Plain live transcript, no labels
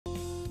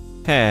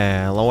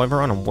Hello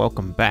everyone and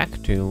welcome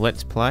back to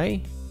Let's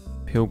Play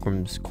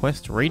Pilgrims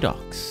Quest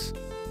Redux.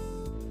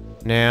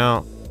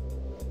 Now,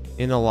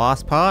 in the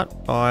last part,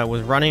 I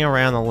was running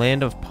around the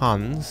land of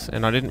puns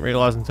and I didn't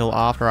realise until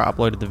after I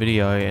uploaded the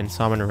video and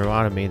Simon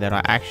reminded me that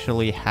I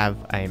actually have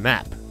a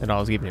map that I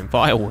was giving him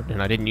firewood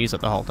and I didn't use it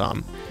the whole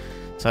time.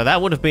 So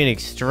that would have been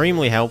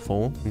extremely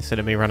helpful instead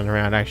of me running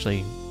around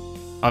actually.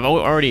 I've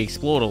already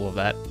explored all of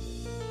that.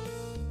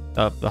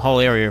 The whole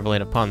area of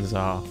land of puns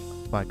are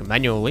like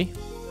manually.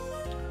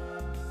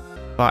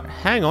 But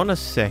hang on a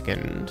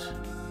second.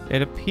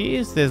 It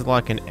appears there's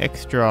like an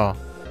extra...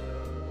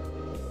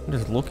 I'm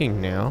just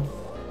looking now.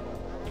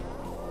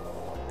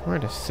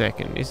 Wait a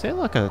second. Is there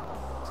like a...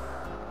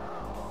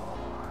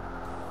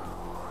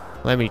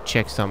 Let me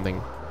check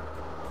something.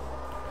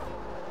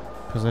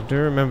 Because I do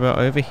remember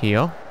over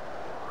here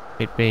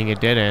it being a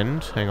dead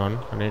end. Hang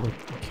on. I need to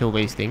kill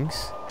these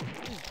things.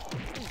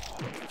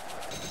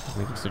 Let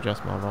me just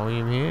adjust my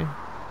volume here.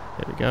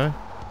 There we go.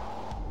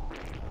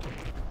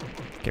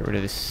 Get rid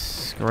of this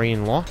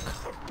screen lock.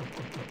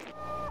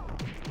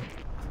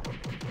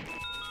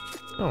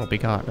 Oh,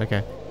 big heart.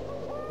 Okay.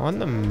 On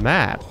the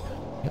map,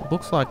 it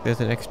looks like there's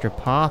an extra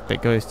path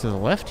that goes to the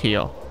left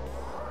here.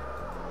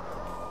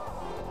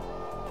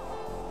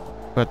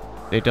 But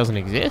it doesn't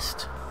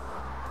exist?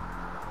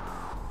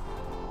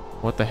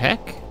 What the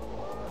heck?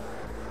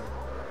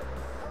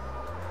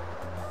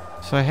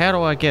 So how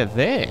do I get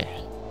there?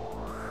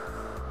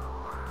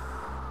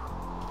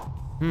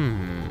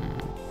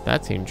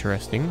 That's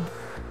interesting.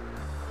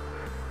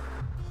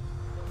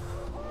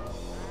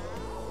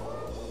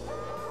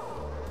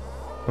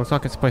 Looks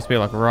like it's supposed to be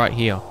like right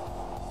here.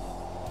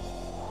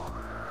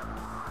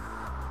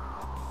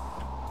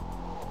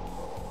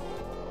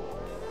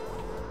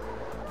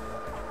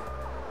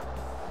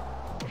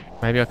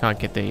 Maybe I can't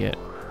get there yet.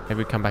 Maybe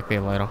we come back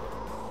there later.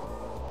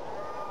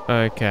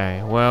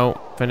 Okay, well,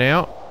 for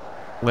now,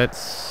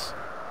 let's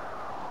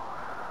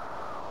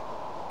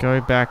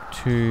go back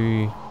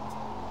to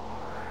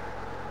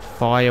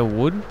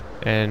firewood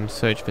and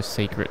search for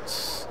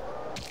secrets.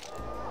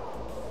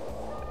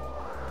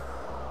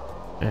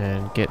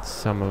 And get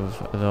some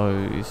of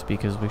those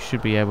because we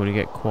should be able to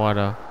get quite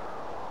a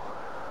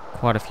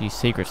few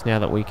secrets now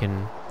that we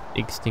can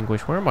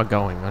extinguish. Where am I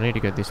going? I need to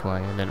go this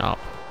way and then up.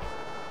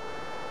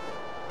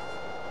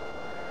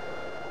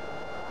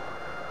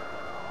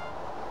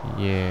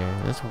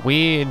 Yeah, that's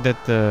weird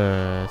that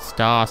the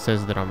star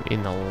says that I'm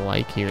in the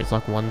lake here. It's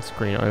like one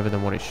screen over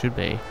than what it should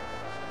be.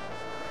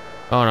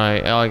 Oh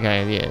no,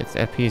 okay, yeah, it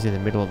appears in the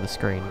middle of the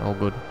screen. All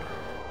good.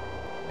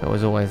 It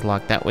was always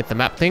like that with the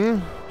map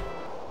thing.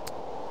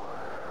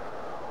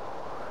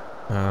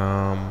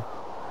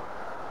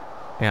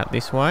 Out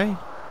this way.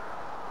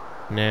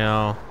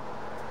 Now,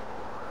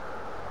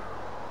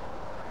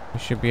 we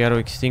should be able to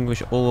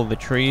extinguish all of the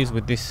trees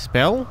with this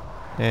spell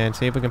and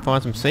see if we can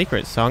find some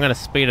secrets. So I'm going to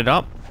speed it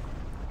up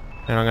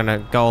and I'm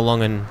going to go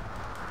along and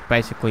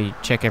basically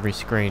check every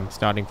screen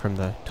starting from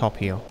the top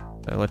here.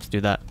 So let's do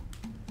that.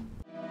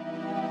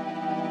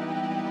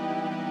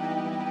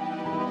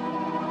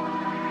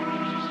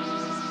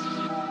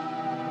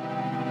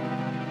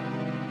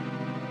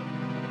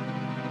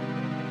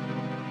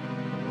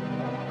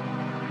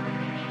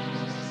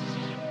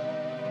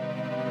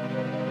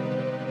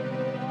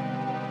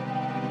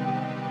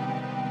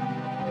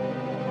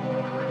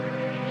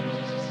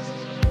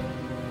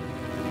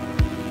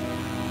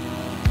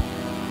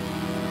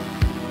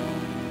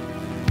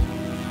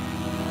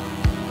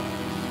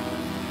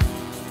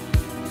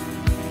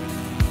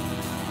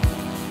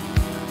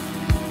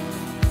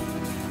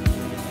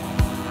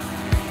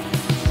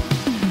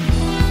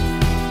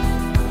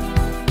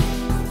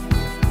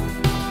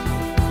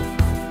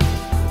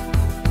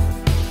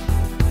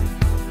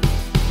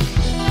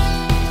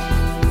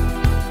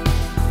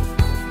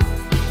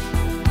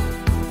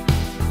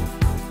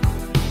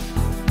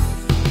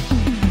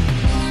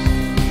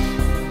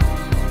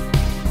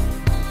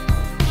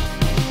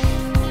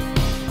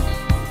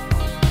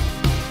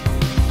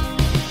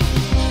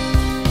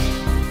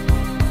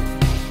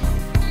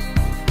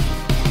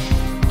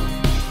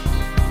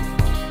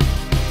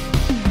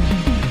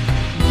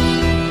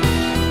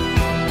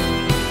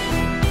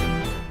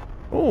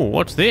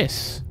 What's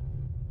this?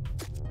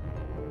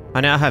 I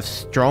now have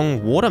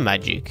strong water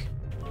magic.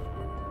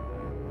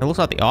 It looks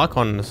like the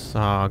icons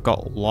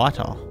got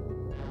lighter,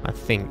 I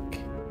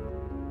think.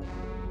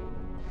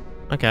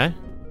 Okay.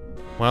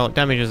 Well, it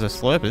damages the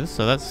slurpers,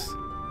 so that's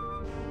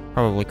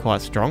probably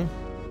quite strong.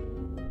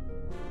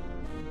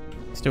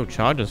 Still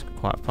charges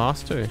quite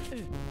fast too.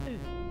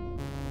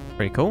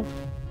 Pretty cool.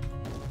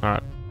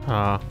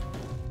 Alright,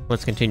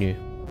 let's continue.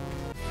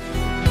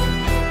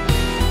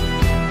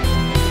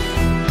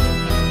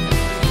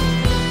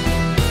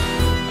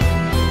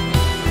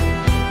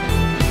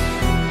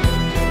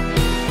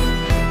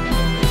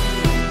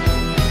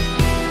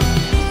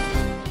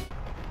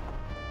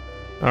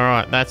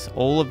 Alright, that's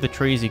all of the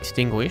trees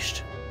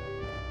extinguished.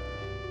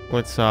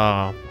 Let's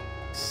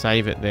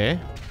save it there.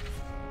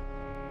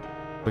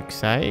 Quick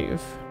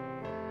save.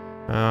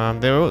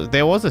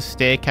 There was a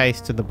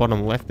staircase to the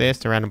bottom left there,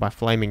 surrounded by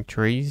flaming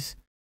trees,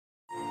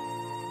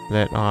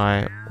 that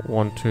I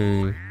want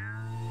to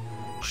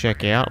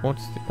check out.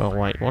 Oh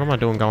wait, what am I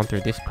doing going through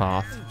this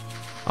path?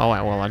 Oh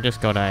wait, well I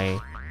just got a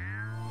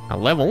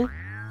level.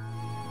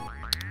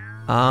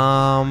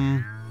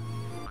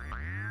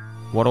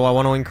 What do I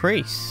want to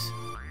increase?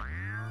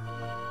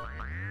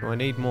 Do I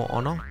need more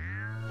honor?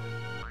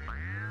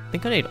 I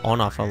think I need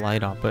honor for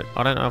later, but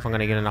I don't know if I'm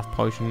gonna get enough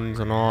potions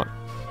or not.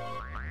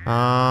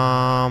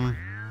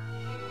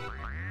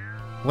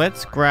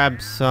 Let's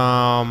grab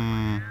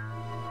some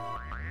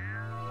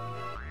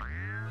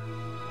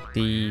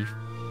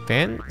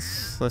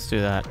defense. Let's do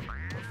that.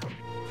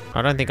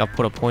 I don't think I've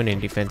put a point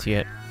in defense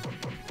yet.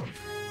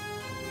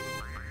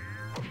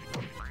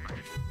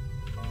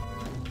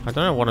 I don't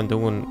know what I'm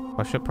doing.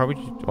 I should probably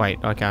wait.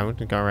 Okay, I'm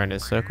gonna go around in a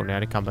circle now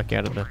to come back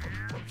out of the.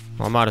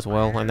 Well, I might as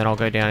well, and then I'll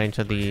go down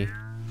into the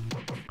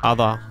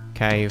other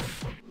cave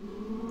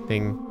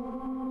thing.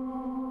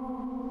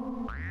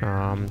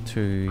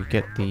 To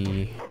get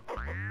the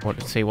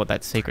to see what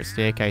that secret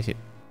staircase is.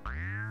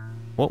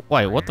 What?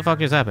 Wait, what the fuck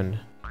just happened?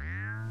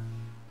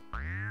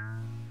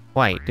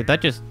 Wait, did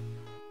that just?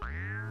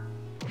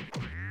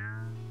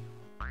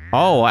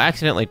 Oh, I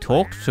accidentally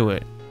talked to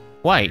it.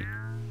 Wait.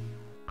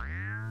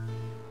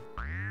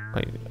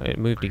 Wait, it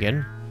moved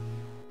again.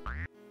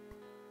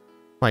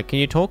 Wait, can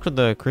you talk to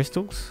the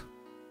crystals?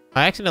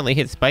 I accidentally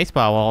hit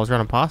spacebar while I was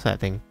running past that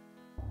thing.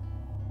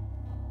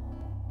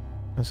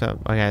 So,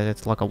 okay,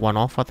 that's like a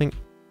one-off, I think.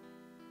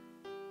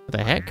 What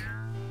the heck?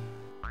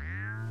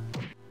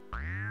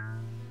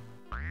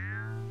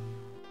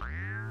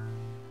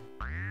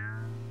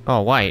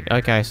 Oh, wait.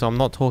 Okay, so I'm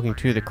not talking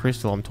to the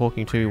crystal. I'm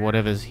talking to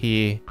whatever's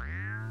here.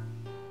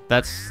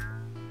 That's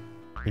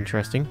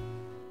interesting.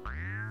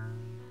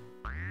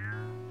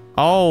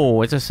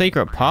 Oh, it's a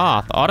secret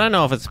path. I don't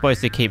know if it's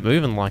supposed to keep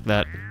moving like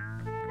that.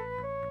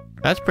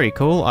 That's pretty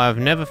cool. I've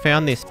never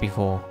found this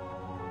before.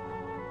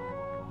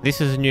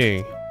 This is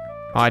new.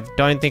 I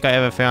don't think I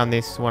ever found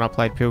this when I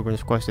played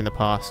Pilgrims Quest in the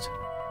past.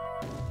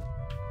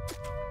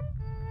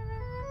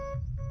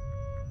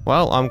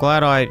 Well, I'm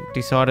glad I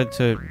decided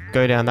to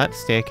go down that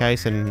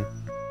staircase and,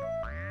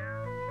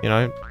 you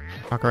know,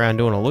 fuck around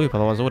doing a loop,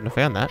 otherwise I wouldn't have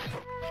found that.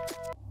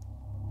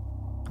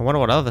 I wonder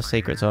what other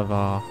secrets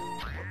I've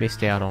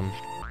missed out on.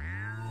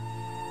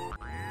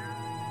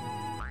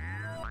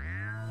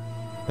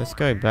 Let's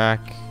go back.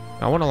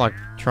 I want to, like,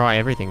 try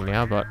everything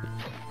now, but...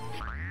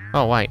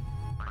 Oh, wait.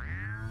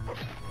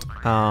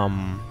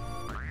 I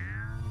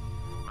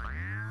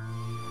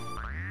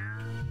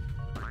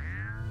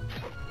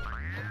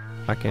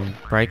can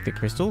break the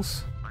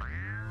crystals.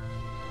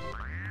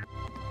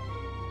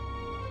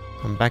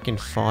 I'm back in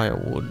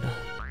firewood.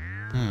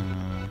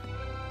 I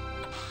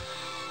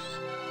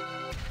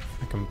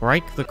can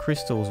break the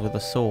crystals with a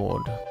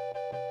sword.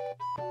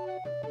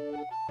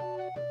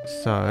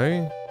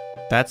 So,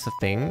 that's the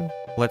thing.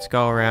 Let's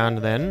go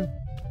around then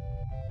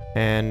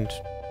and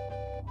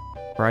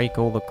break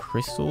all the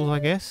crystals, I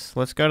guess.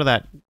 Let's go to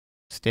that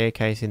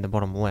staircase in the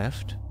bottom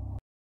left.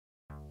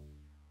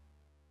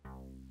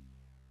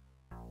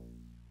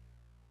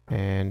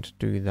 And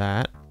do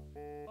that.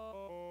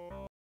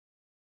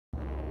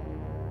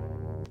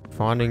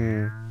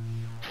 Finding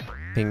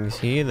things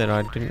here that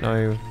I didn't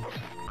know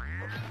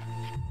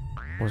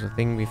was a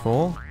thing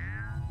before.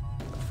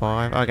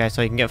 5. Okay,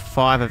 so you can get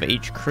 5 of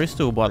each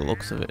crystal by the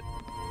looks of it.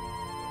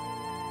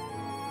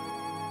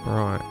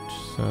 Right,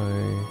 so...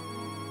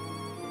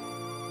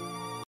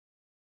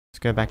 let's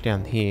go back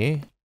down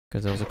here,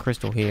 because there was a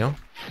crystal here.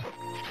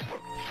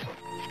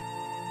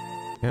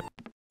 Yep.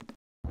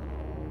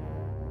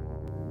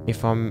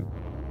 If I'm...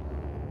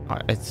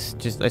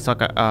 it's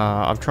like a...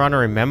 I'm trying to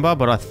remember,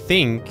 but I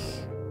think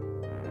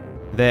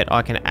that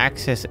I can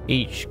access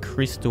each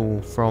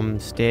crystal from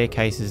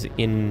staircases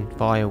in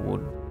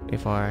firewood,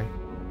 if I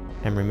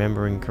am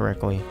remembering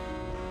correctly.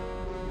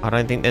 I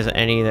don't think there's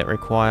any that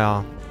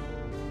require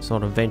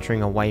sort of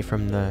venturing away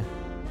from the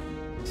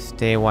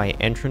stairway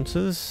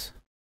entrances.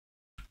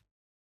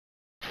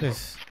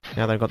 This,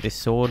 now that I've got this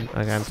sword,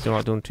 okay, I'm still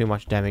not doing too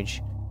much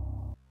damage.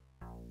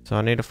 So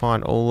I need to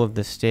find all of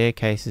the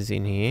staircases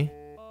in here.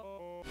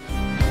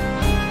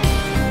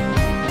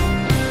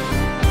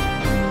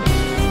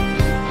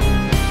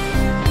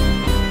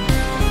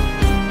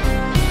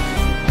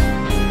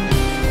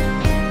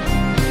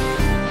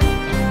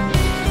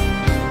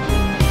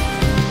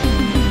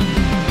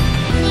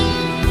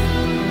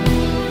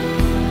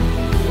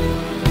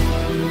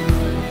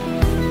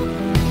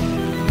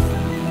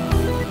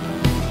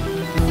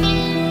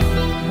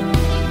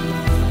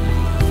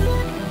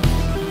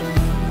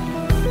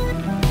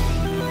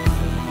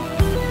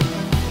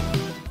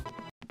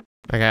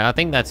 Okay, I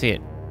think that's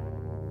it.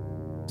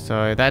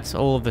 So that's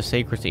all of the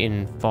secrets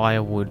in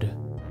firewood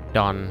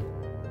done.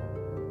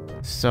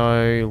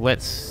 So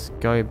let's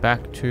go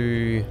back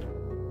to...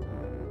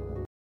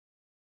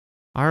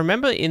 I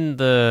remember in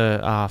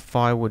the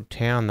firewood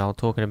town they were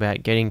talking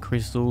about getting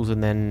crystals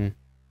and then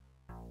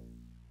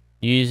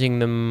using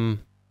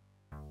them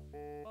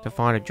to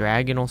find a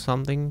dragon or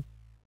something.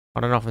 I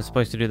don't know if I'm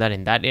supposed to do that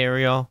in that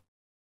area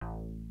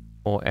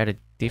or at a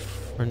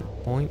different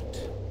point,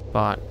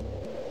 but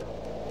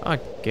I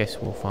guess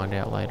we'll find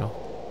out later.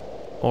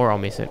 Or I'll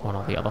miss it, one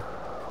or the other.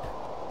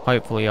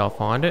 Hopefully I'll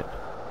find it.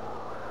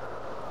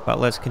 But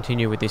let's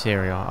continue with this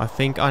area. I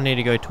think I need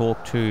to go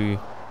talk to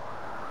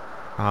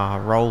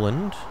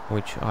Roland,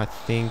 which I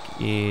think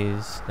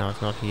is... No,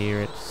 it's not here.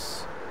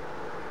 It's...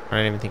 I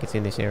don't even think it's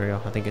in this area.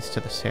 I think it's to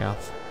the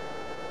south.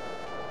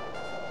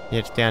 Yeah,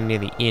 it's down near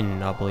the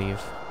inn, I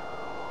believe.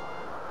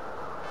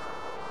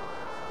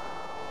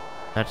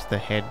 That's the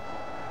head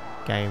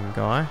game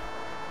guy.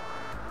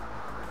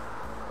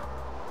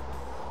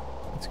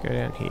 Let's go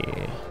down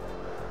here.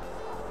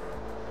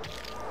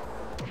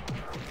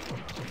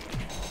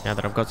 Now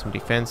that I've got some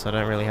defense, I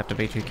don't really have to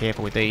be too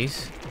careful with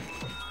these.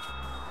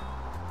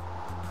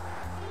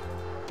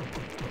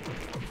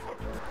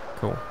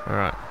 Cool.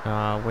 Alright.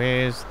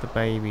 Where's the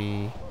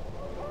baby?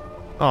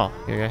 Oh,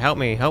 here we go. Help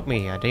me, help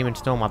me. A demon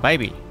stole my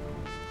baby.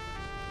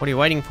 What are you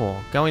waiting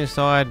for? Go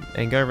inside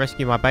and go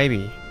rescue my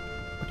baby.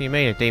 What do you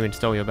mean a demon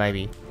stole your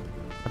baby?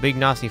 A big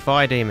nasty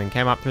fire demon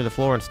came up through the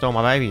floor and stole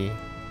my baby.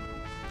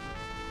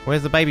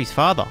 Where's the baby's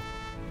father?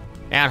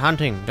 Out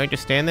hunting. Don't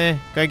just stand there.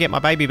 Go get my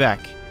baby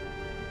back.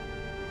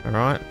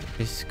 Alright,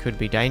 this could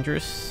be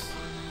dangerous.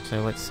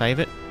 So let's save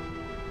it.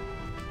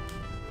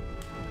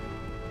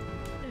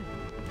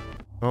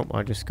 Oh,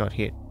 I just got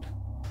hit.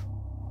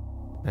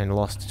 And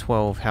lost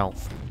 12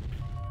 health.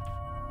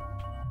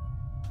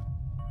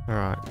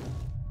 Alright.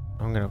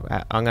 I'm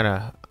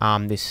gonna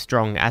arm this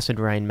strong acid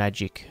rain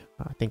magic.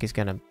 I think it's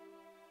gonna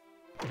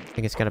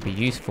be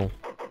useful.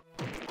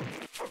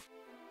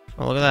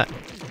 Oh, look at that.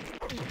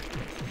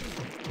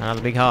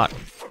 Another big heart.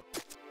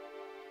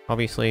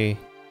 Obviously,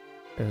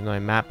 there's no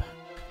map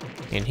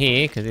in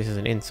here, because this is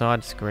an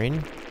inside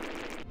screen.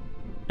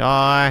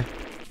 Die!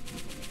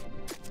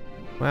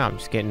 Wow, I'm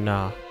just getting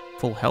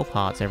full health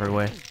hearts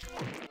everywhere.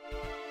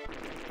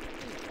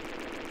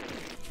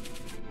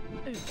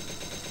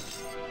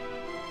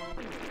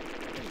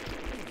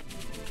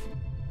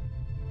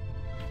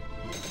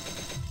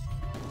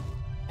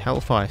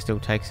 Hellfire still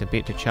takes a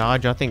bit to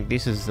charge. I think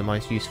this is the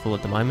most useful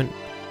at the moment.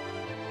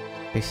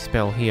 This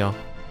spell here.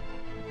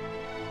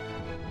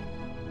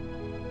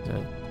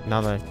 There's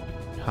another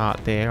heart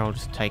there. I'll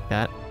just take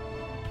that.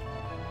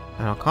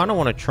 And I kind of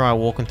want to try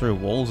walking through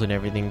walls and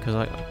everything because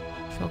I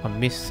feel like I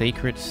miss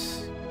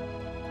secrets.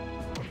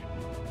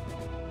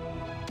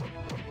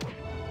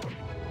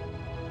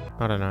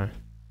 I don't know.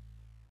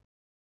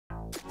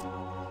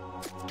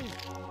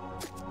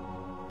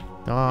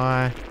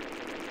 Die.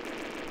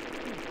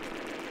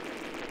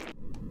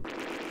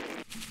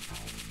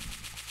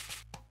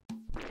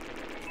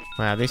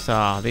 Wow,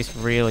 this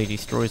really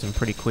destroys them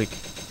pretty quick.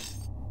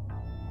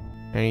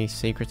 Any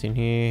secrets in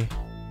here?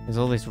 There's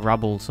all this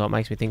rubble, so it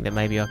makes me think that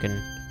maybe I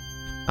can...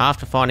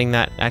 After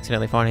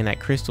accidentally finding that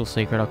crystal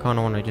secret, I kind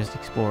of want to just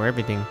explore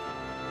everything.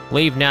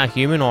 Leave now,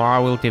 human, or I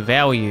will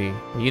devour you.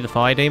 Are you the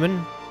fire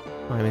demon?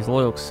 I am his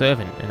loyal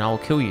servant, and I will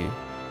kill you.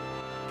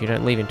 If you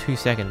don't leave in 2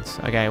 seconds.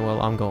 Okay,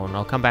 well, I'm gone.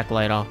 I'll come back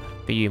later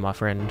for you, my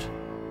friend.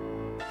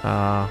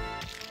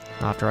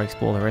 After I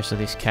explore the rest of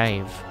this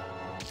cave.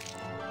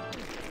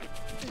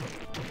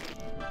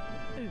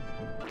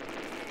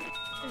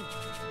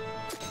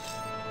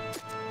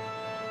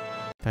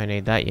 Don't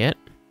need that yet.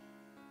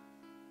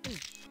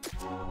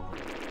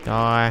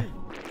 Die.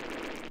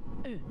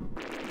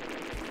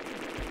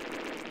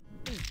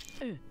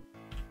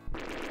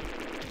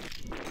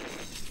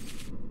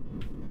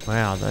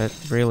 Wow, that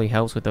really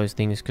helps with those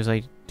things because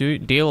they do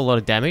deal a lot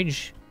of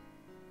damage.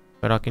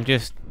 But I can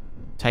just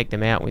take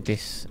them out with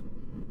this.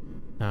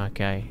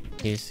 Okay,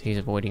 he's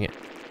avoiding it.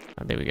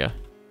 Oh, there we go.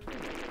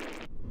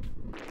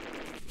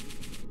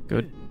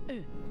 Good.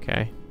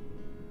 Okay.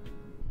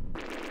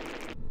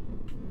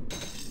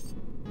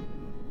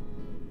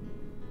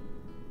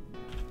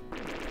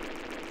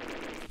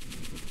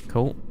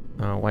 Cool.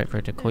 I'll wait for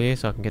it to clear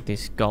so I can get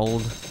this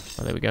gold.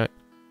 Oh, there we go.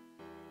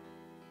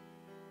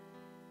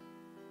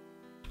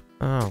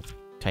 I'll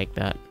take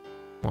that.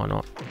 Why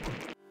not?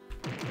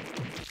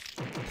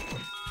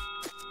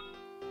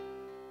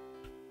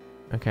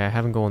 Okay, I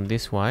haven't gone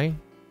this way.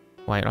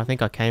 Wait, I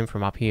think I came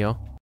from up here.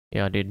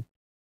 Yeah, I did.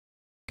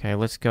 Okay,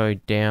 let's go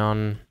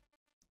down.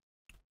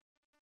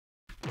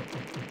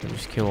 I'll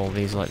just kill all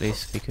these like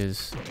this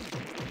because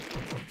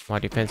my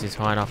defense is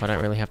high enough, I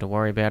don't really have to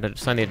worry about it.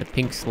 It's only the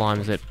pink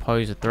slimes that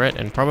pose a threat,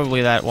 and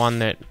probably that one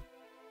that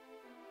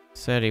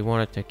said he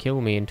wanted to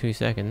kill me in 2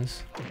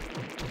 seconds.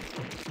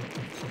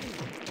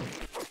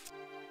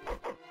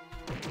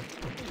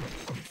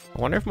 I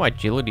wonder if my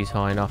agility's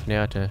high enough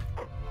now to...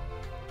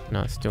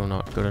 No, it's still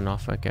not good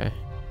enough, okay.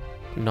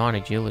 9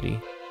 agility.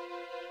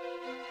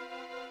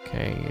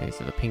 Okay, these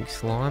are the pink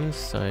slimes,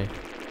 so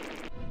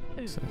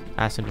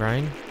acid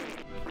rain.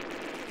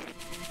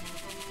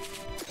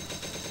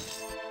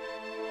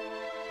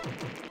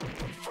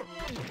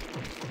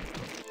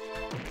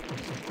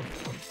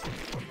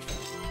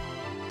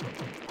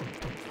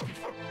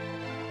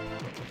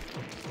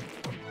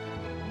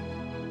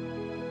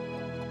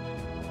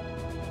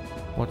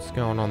 What's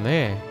going on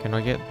there? Can I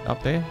get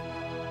up there?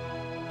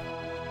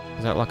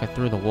 Is that like a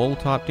through the wall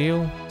type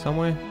deal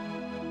somewhere?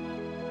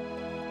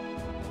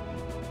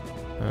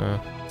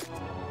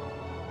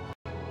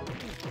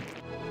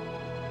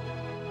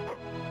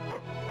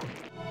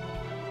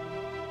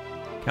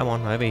 Come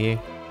on, over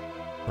here.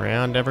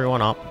 Round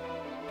everyone up.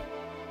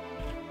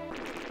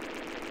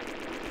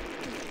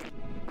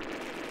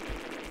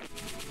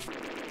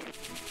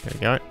 There we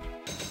go.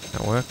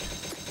 That worked.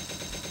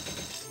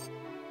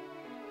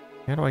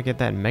 How do I get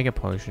that mega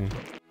potion?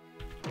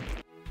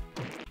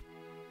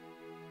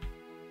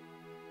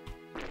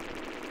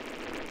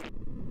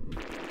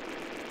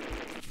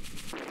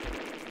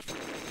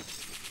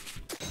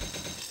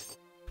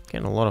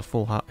 Getting a lot of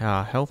full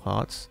health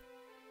hearts.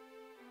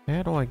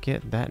 How do I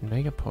get that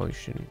mega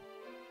potion?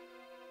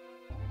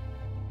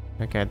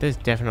 Okay, there's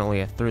definitely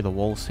a through the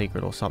wall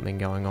secret or something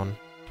going on.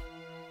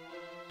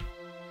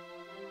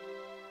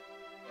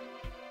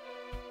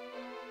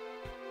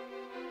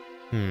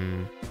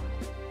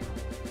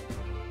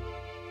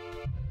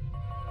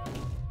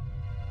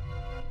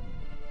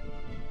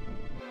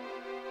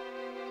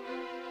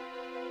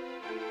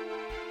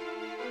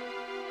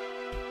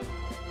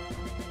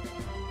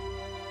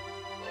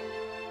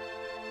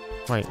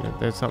 Wait,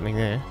 there's something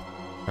there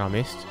that I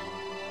missed.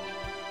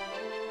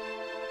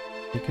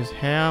 Because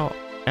how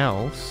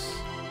else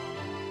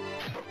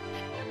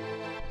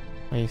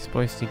are you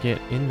supposed to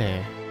get in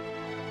there?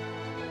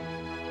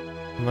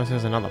 Unless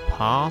there's another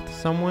path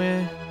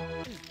somewhere?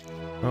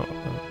 Oh,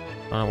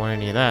 I don't want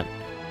any of that.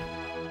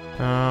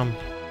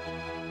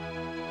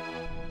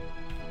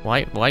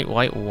 Wait.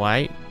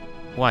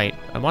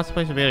 Am I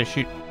supposed to be able to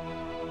shoot?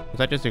 Was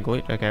that just a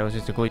glitch? Okay, it was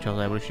just a glitch. I was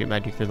able to shoot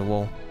magic through the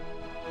wall.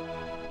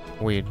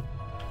 Weird.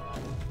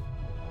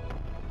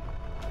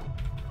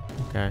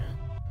 Okay.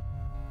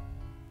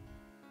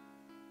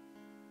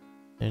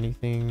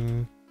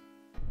 Anything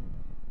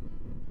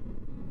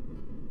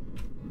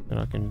that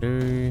I can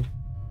do?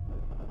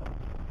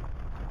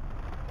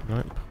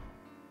 Nope.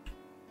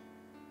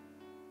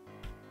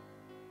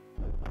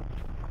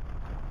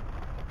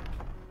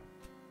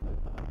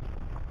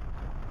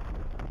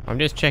 I'm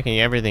just checking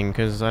everything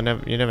because you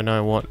never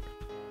know what.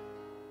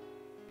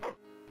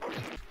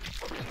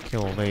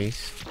 Kill all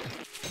these.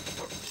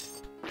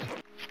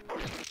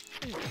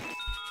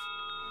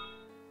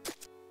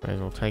 Might as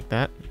well take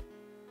that.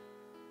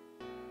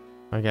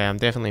 Okay, I'm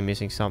definitely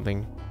missing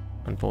something,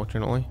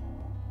 unfortunately.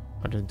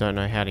 I just don't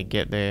know how to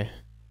get there.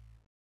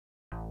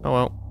 Oh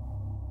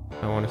well.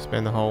 I don't want to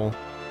spend the whole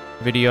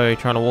video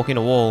trying to walk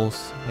into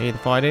walls. Are you the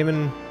fire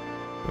demon?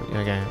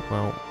 Okay,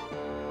 well,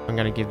 I'm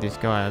gonna give this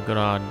guy a good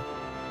hard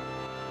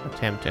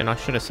attempt, and I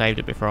should have saved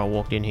it before I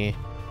walked in here.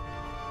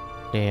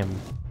 Damn.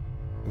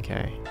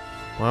 Okay.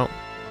 Well.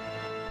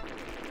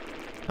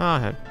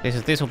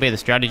 This will be the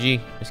strategy.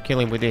 Just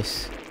kill him with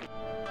this.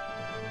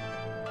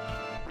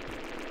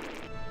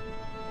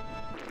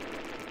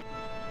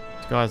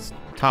 This guy's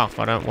tough.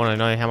 I don't want to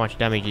know how much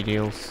damage he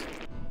deals.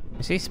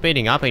 Is he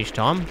speeding up each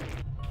time?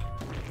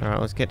 Alright,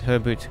 let's get her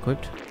boots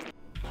equipped.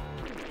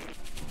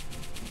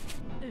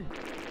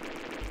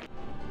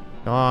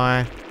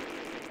 Die.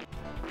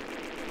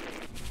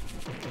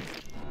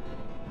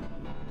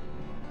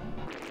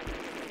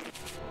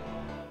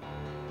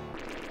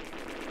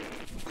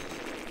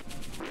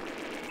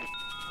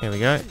 There we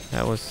go.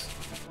 That was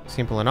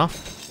simple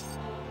enough.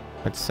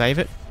 Let's save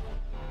it.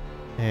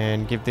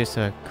 And give this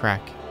a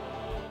crack.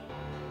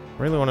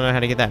 Really want to know how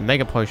to get that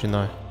mega potion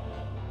though.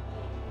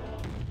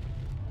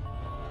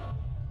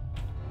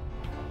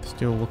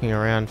 Still looking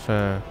around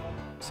for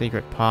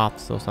secret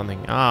paths or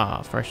something.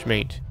 Ah, fresh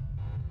meat.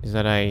 Is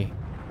that a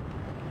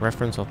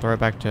reference or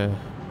throwback to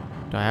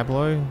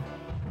Diablo?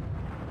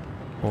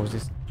 Or was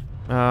this?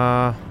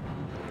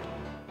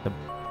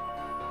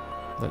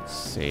 Let's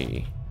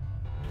see.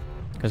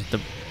 Because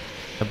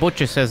the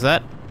butcher says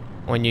that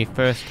when you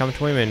first come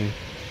to him in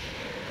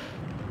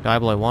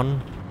Diablo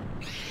 1.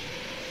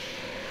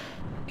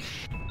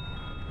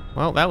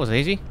 Well, that was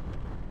easy.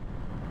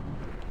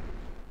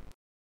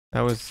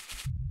 That was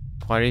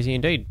quite easy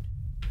indeed.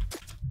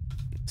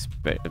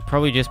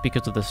 Probably just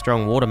because of the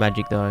strong water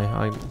magic though.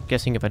 I'm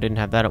guessing if I didn't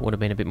have that it would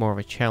have been a bit more of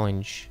a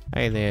challenge.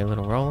 Hey there,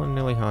 little Roland,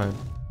 nearly home.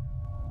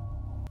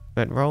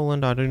 But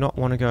Roland, I do not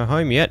want to go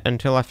home yet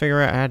until I figure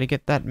out how to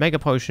get that mega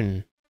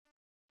potion.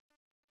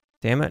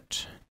 Damn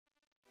it.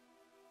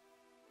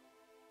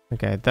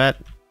 Okay,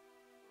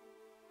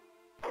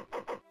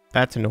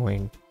 that's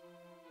annoying.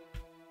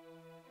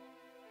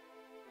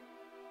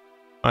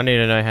 I need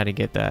to know how to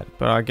get that,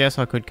 but I guess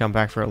I could come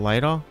back for it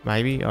later,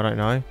 maybe, I don't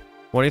know.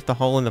 What if the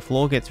hole in the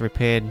floor gets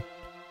repaired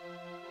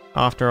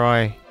after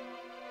I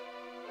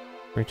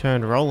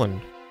return Roland?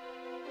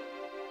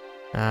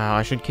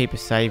 I should keep a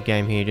save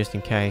game here just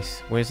in case.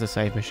 Where's the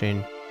save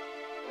machine?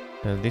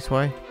 This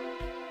way?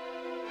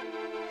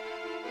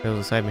 There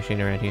was a save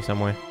machine around here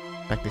somewhere.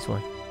 Back this way.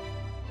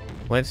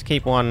 Let's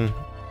keep one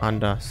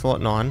under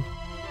slot 9.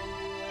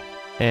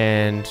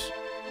 And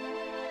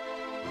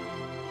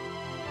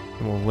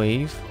we'll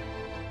leave.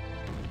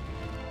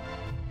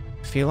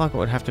 I feel like it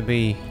would have to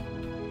be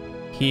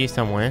here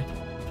somewhere.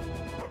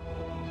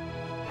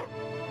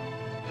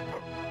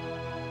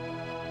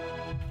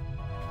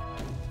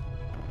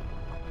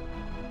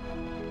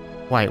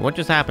 Wait, what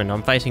just happened?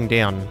 I'm facing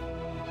down.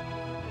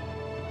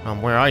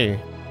 Where are you?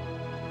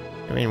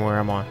 I mean, where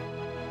am I?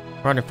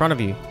 Right in front of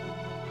you.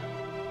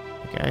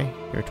 Okay,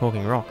 you're a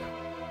talking rock.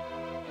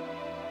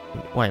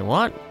 Wait,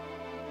 what?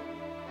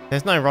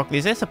 There's no rock.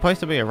 Is there supposed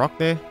to be a rock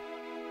there?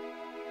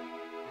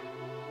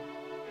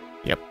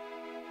 Yep.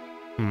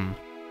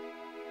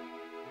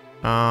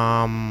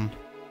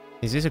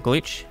 Is this a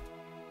glitch?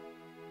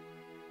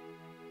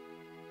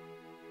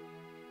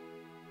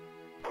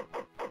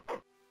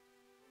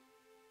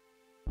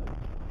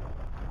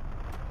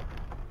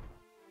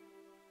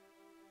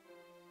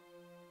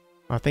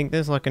 I think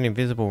there's like an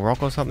invisible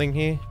rock or something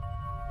here.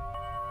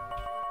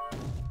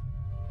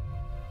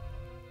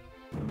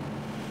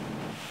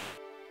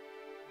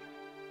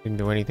 Didn't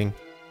do anything.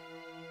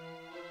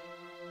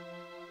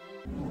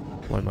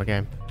 Load my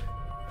game.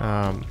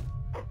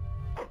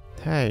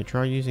 Hey,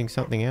 try using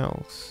something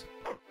else.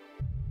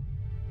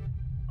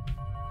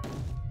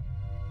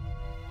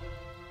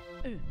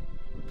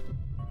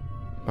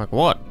 Like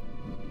what?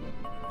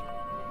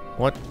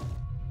 What?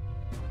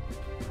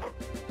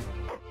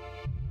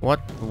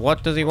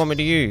 What does he want me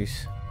to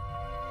use?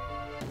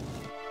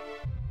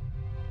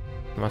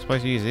 Am I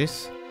supposed to use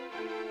this?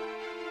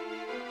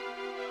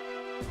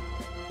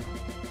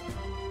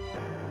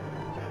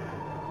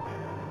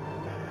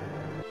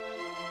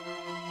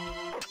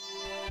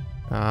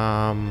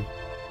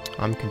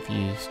 I'm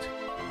confused.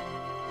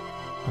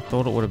 I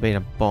thought it would have been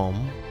a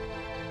bomb.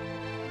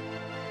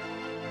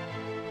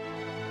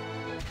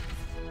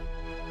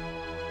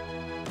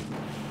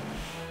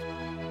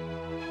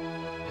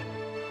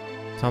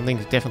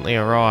 Something's definitely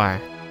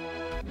awry.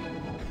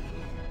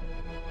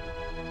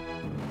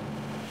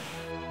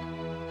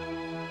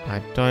 I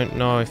don't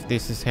know if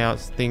this is how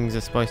things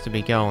are supposed to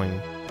be going.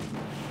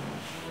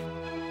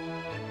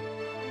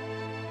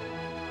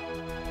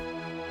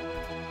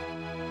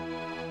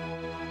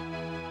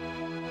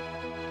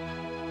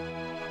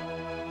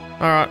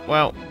 Alright,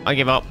 well, I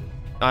give up.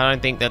 I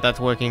don't think that that's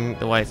working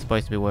the way it's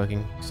supposed to be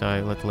working,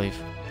 so let's leave.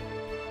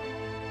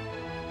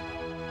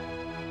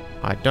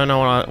 I don't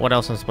know what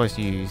else I'm supposed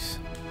to use.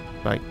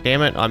 But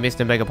damn it, I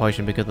missed a mega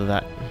potion because of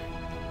that.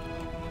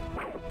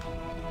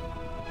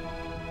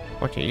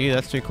 Watch it, you,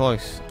 that's too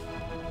close.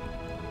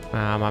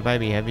 My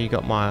baby, have you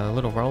got my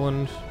little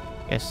Roland?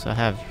 Yes, I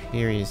have.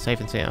 Here he is, safe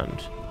and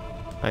sound.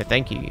 Oh,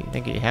 thank you.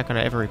 Thank you. How can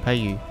I ever repay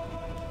you?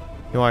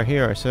 You are a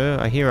hero, sir.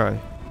 A hero.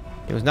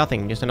 It was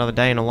nothing, just another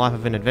day in the life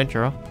of an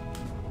adventurer.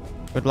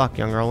 Good luck,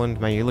 young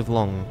Roland. May you live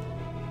long.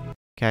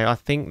 Okay, I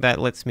think that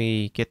lets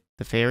me get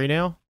the fairy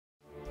now.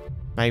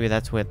 Maybe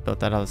that's where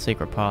that other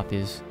secret path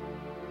is.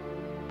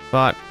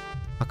 But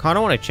I kind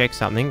of want to check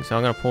something, so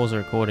I'm going to pause the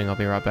recording. I'll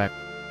be right back.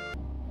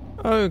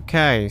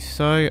 Okay,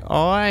 so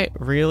I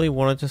really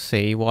wanted to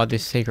see why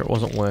this secret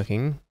wasn't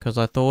working, because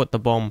I thought the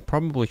bomb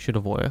probably should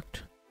have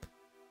worked.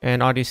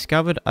 And I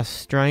discovered a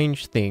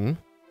strange thing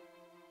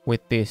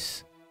with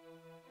this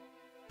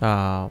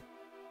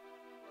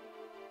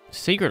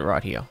secret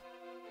right here.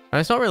 And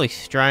it's not really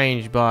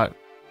strange, but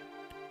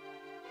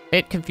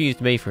it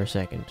confused me for a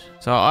second.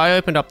 So I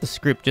opened up the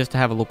script just to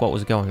have a look what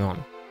was going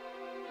on.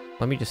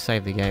 Let me just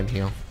save the game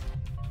here.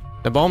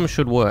 The bomb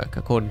should work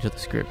according to the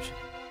script.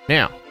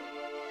 Now,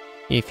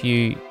 if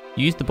you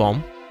use the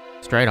bomb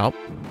straight up,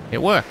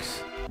 it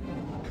works.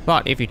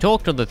 But if you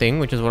talk to the thing,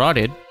 which is what I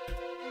did,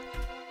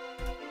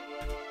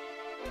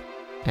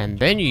 and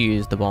then you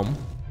use the bomb,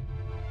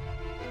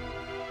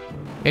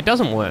 it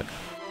doesn't work.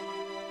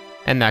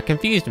 And that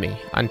confused me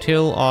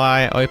until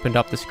I opened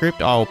up the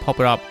script. I'll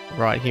pop it up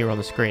right here on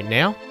the screen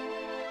now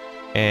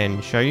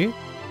and show you.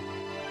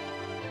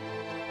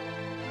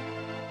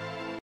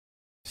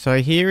 So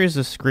here is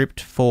the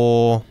script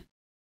for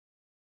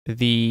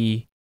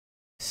the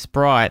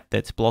sprite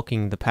that's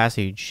blocking the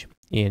passage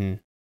in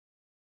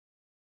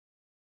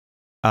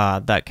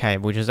that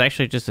cave, which is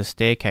actually just a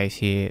staircase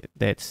here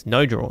that's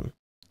no drawn.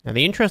 Now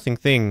the interesting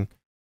thing,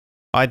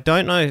 I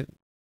don't know,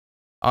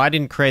 I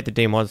didn't create the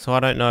Dmod, so I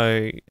don't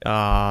know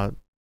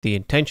the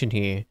intention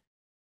here,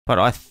 but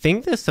I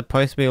think there's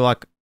supposed to be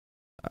like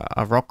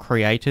a rock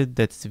created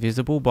that's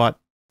visible, but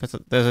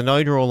there's a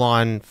no draw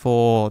line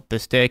for the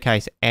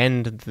staircase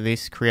and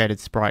this created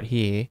sprite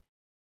here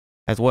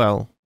as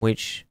well,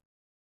 which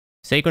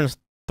sequence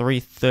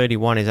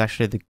 331 is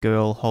actually the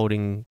girl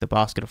holding the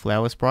basket of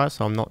flowers sprite,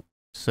 so I'm not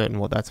certain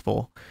what that's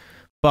for.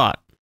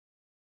 But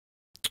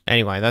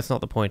anyway, that's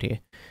not the point here.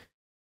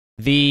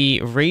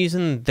 The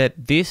reason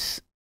that this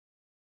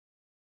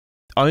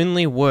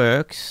only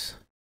works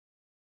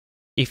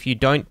if you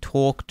don't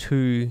talk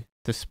to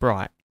the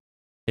sprite.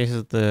 This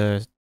is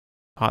the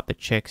part that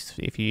checks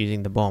if you're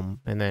using the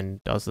bomb and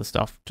then does the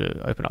stuff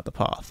to open up the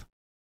path.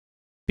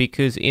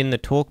 Because in the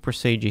talk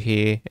procedure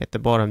here at the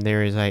bottom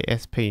there is a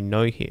SP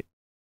no hit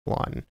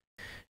line.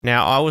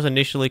 Now I was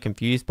initially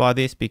confused by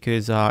this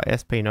because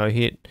SP no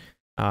hit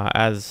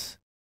as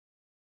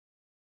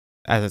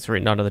it's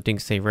written under the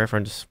Dink C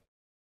reference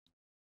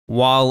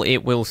while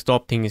it will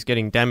stop things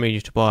getting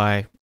damaged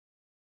by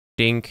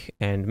Dink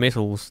and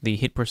missiles, the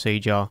hit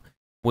procedure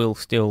will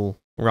still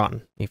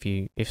run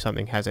if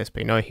something has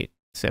SP no hit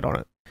set on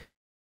it.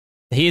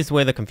 Here's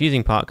where the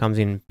confusing part comes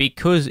in.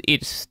 Because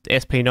its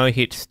SP no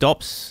hit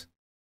stops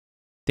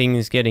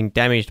things getting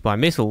damaged by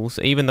missiles,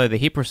 even though the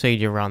hit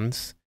procedure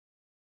runs,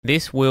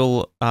 this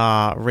will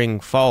ring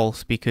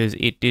false because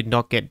it did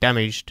not get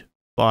damaged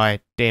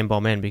by Damn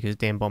Bomb N, because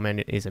Damn Bomb N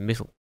is a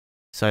missile.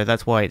 So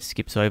that's why it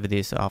skips over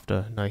this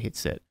after no hit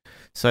set.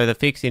 So the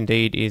fix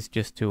indeed is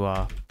just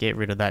to get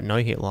rid of that no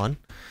hit line.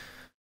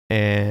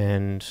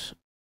 And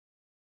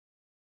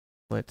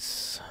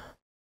let's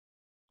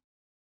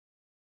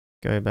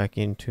go back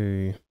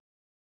into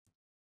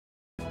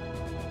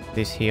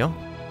this here.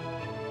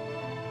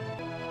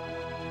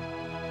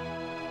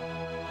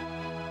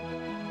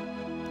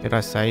 Did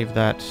I save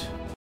that?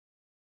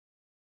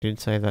 Did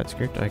save that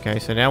script. Okay,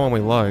 so now when we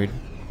load,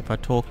 if I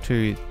talk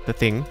to the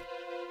thing,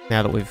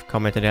 now that we've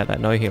commented out that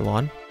no hit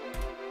line,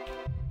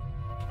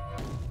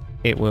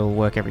 it will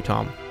work every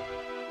time.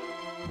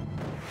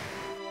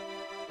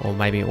 Or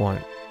maybe it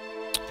won't.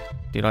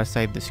 Did I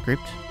save the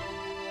script?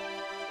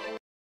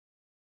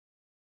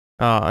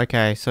 Oh,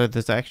 okay, so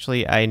there's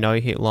actually a no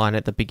hit line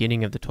at the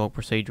beginning of the talk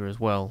procedure as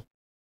well.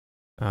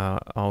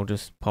 I'll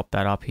just pop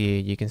that up here.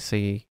 You can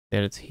see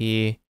that it's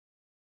here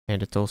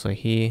and it's also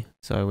here,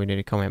 so we need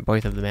to comment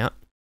both of them out.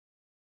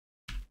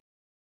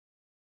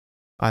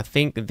 I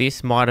think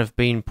this might have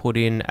been put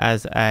in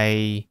as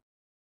a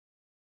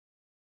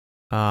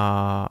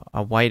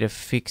way to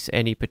fix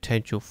any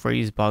potential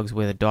freeze bugs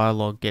where the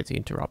dialogue gets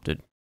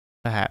interrupted,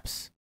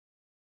 perhaps.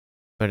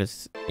 But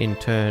it's in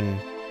turn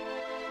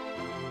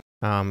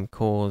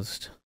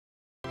caused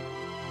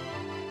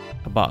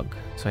a bug.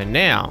 So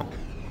now,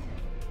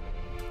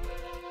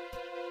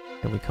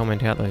 if we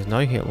comment out those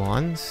no-hit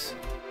lines,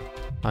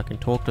 I can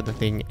talk to the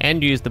thing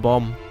and use the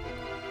bomb,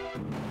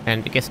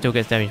 and it still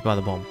gets damaged by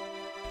the bomb.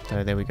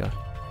 So there we go.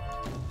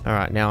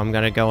 Alright, now I'm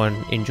going to go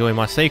and enjoy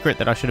my secret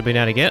that I should have been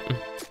able to get.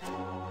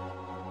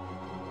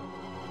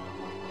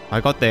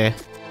 I got there.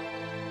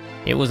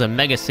 It was a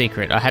mega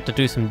secret. I had to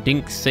do some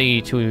Dink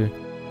C to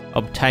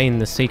obtain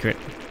the secret.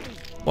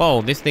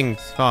 Whoa, this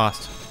thing's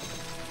fast.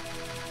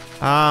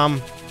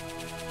 Damn,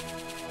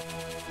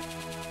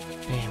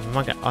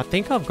 I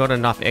think I've got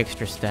enough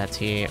extra stats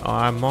here.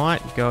 I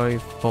might go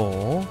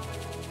for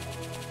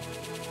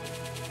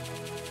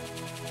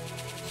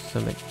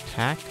some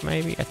attack,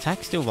 maybe?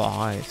 Attack's still the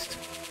highest.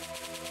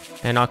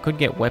 And I could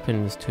get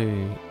weapons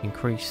to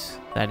increase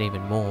that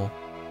even more.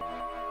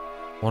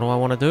 What do I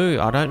want to do?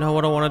 I don't know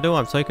what I want to do.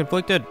 I'm so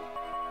conflicted.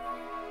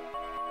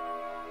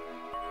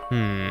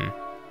 You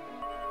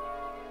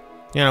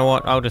know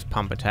what? I'll just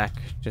pump attack,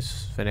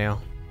 just for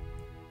now.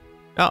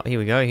 Oh, here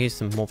we go. Here's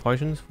some more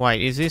potions.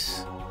 Wait, is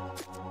this?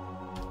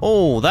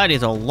 Oh, that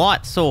is a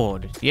light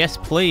sword. Yes,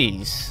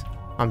 please.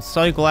 I'm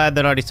so glad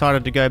that I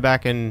decided to go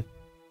back and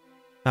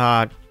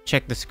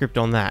check the script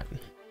on that.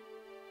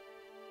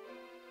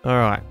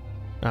 Alright.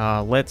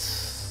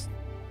 Let's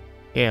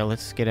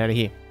get out of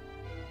here.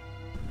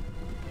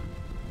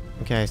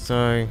 Okay,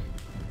 so...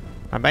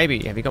 my baby,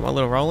 have you got my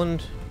little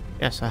Roland?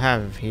 Yes, I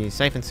have. He's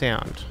safe and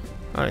sound.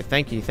 Oh,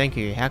 thank you, thank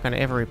you. How can I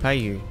ever repay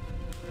you?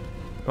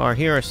 You are a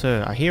hero,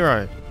 sir. A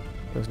hero.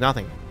 It was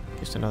nothing.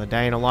 Just another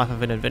day in the life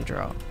of an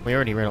adventurer. We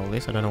already read all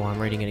this. I don't know why I'm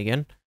reading it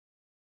again.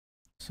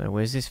 So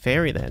where's this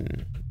fairy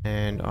then?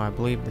 And I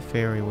believe the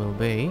fairy will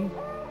be...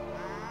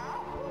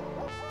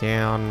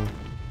 down...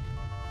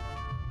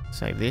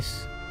 save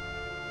this.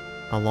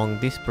 Along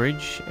this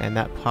bridge, and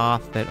that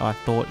path that I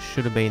thought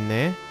should have been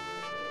there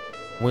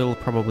will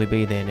probably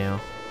be there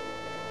now.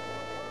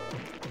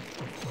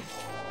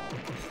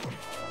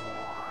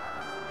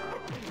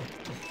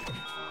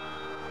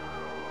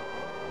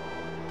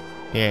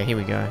 Yeah, here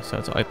we go. So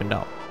it's opened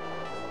up.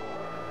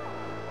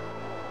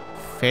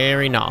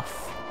 Fairy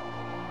Nuff.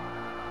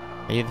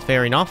 Are you the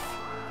Fairy Nuff?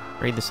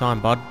 Read the sign,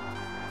 bud.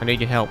 I need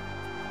your help.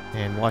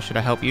 And why should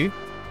I help you?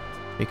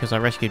 Because I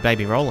rescued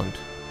baby Roland.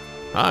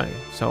 Oh,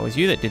 so it was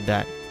you that did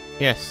that.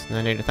 Yes,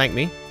 no need to thank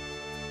me.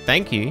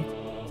 Thank you?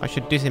 I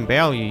should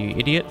disembowel you, you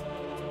idiot.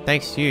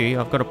 Thanks to you,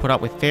 I've got to put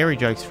up with fairy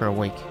jokes for a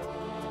week.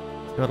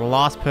 You're the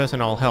last person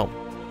I'll help.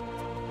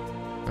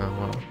 Oh,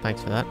 well,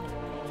 thanks for that.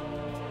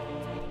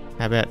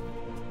 How about...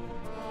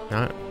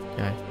 no?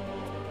 Okay.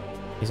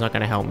 He's not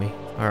going to help me.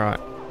 Alright.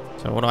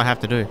 So what do I have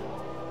to do?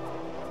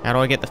 How do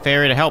I get the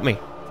fairy to help me?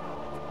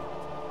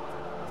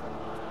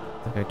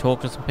 Okay, talk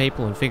to some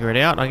people and figure it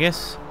out, I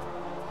guess.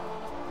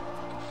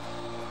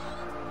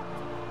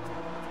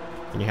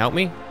 Can you help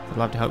me? I'd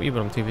love to help you,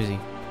 but I'm too busy.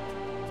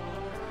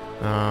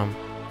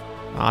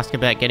 Ask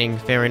about getting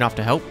Fairy Nuff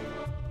to help.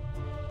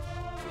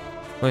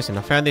 Listen,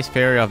 I found this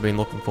fairy I've been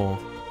looking for.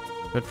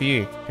 Good for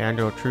you. Found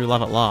your true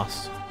love at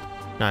last.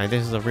 No,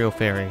 this is a real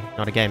fairy,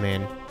 not a gay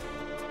man.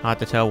 Hard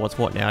to tell what's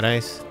what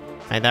nowadays.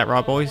 Ain't that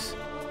right, boys?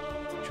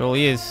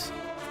 Surely is.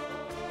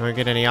 Won't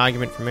get any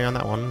argument from me on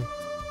that one.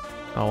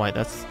 Oh wait,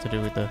 that's to do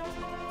with the...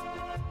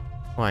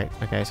 wait,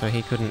 okay, so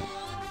he couldn't...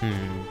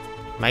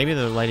 maybe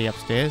the lady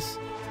upstairs?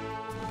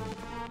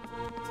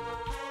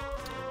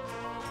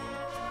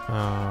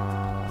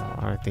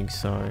 I don't think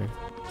so.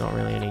 Not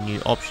really any new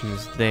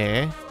options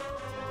there.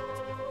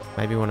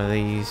 Maybe one of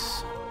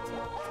these.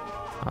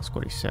 Ask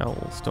what he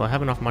sells. Do I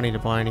have enough money to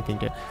buy anything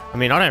to... I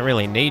mean, I don't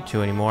really need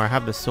to anymore. I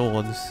have the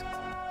swords.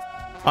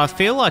 I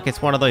feel like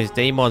it's one of those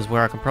Dmods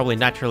where I can probably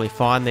naturally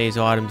find these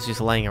items just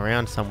laying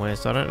around somewhere.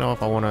 So I don't know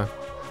if I want to...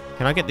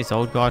 Can I get this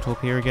old guy to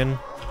appear again?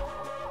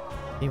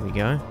 Here we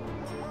go.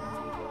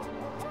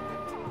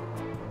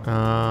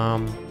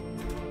 I'll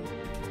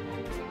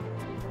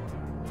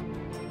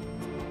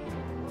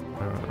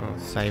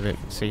save it.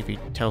 See if he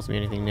tells me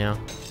anything now.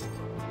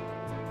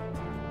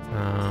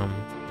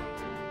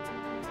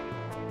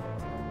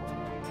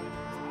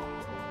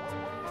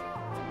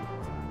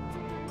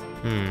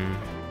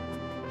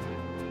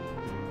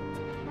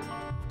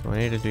 Do I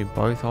need to do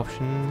both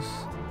options?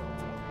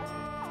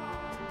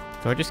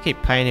 Do I just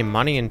keep paying him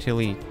money until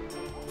he...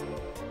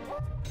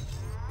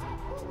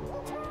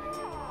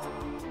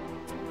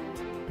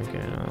 Okay,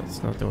 no,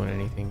 it's not doing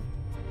anything.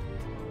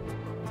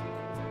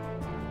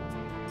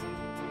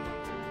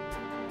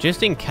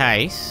 Just in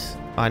case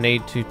I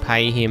need to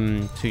pay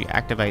him to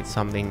activate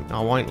something,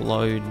 I won't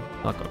load,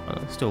 like,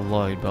 still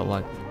load, but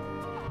like,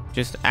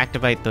 just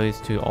activate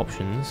those two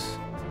options,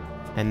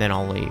 and then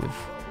I'll leave.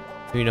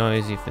 Who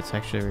knows if it's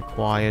actually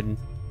required?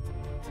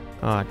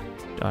 I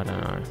don't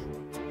know.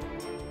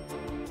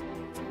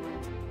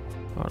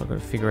 I've got to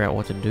figure out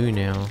what to do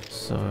now,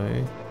 so...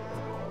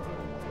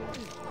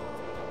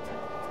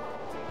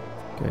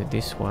 Go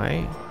this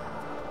way.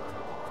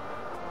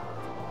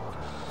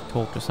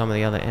 Talk to some of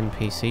the other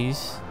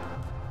NPCs.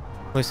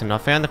 Listen, I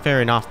found the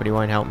Fairy Nuff, but he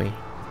won't help me.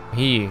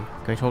 Here,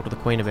 go talk to the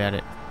Queen about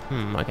it.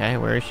 Okay,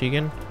 where is she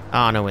again?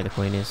 Ah, I know where the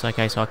Queen is.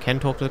 Okay, so I can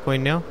talk to the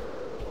Queen now?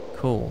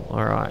 Cool,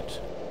 alright.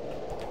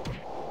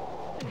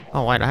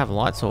 Oh wait, I have a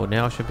light sword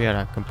now. I should be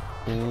able to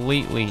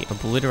completely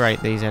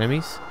obliterate these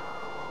enemies.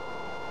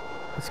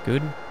 That's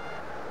good.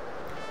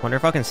 Wonder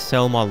if I can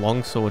sell my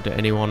longsword to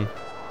anyone.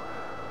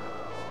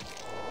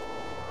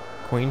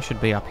 Queen should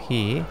be up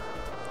here.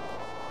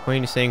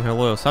 Queen is seeing her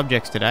loyal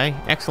subjects today.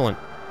 Excellent.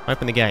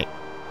 Open the gate.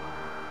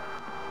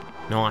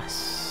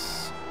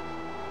 Nice.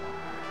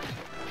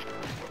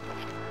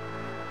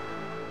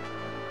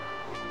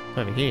 It's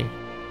over here.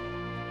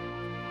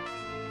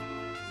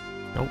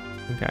 Nope.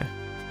 Okay.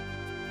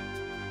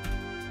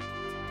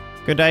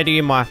 Good day to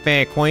you, my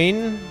fair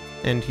queen.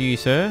 And to you,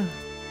 sir.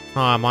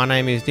 Hi, my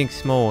name is Dink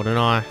Smallwood, and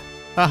I...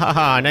 Ha ha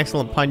ha, an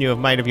excellent pun you have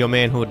made of your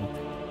manhood.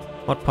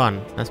 What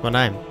pun? That's my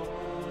name.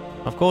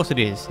 Of course it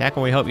is. How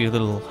can we help you,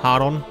 little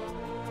hard-on?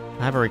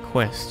 I have a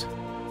request.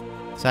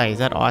 Say, is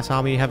that ice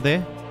armor you have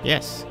there?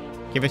 Yes.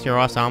 Give us your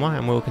ice armor,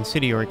 and we'll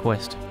consider your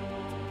request.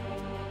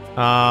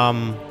 Do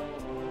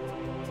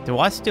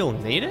I still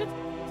need it?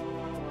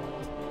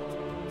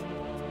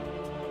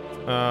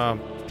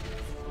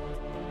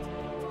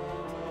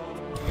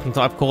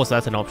 Of course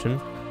that's an option.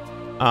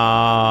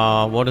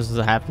 What does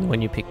happen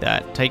when you pick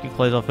that? Take your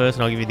clothes off first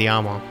and I'll give you the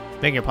armor.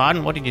 Beg your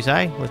pardon, what did you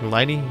say? Listen,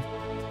 lady.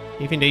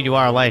 If indeed you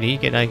are a lady,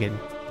 get naked.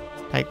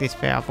 Take this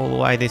foul fool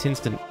away this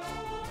instant.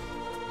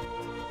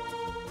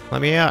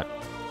 Let me out.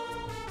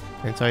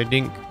 And so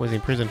Dink was in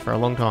prison for a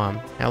long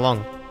time. How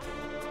long?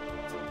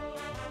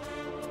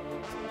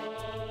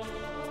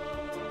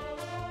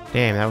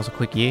 Damn, that was a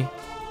quick year.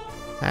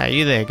 Hey,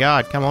 you there,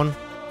 guard, come on.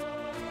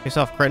 Piss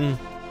off, cretin.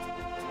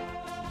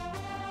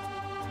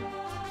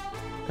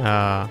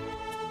 Yeah,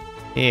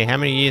 how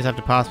many years have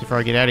to pass before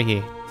I get out of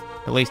here?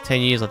 At least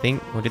 10 years, I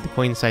think. Or did the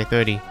Queen say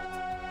 30?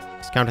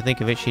 Just come to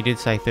think of it, she did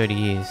say 30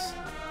 years.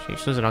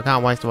 Sheesh, listen, I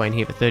can't waste away in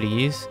here for 30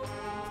 years.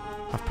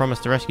 I've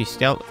promised to rescue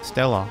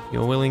Stella.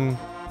 You're willing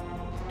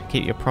to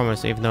keep your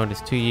promise even though it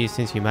is 2 years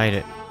since you made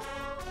it.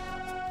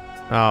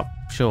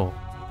 Sure.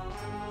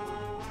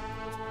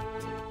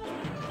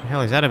 What the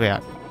hell is that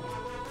about?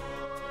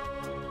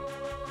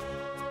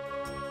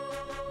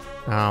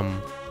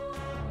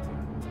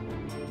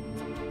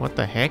 What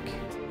the heck?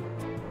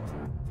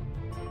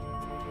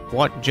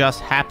 What just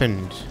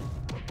happened?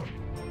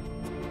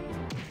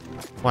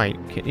 Wait,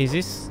 is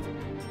this...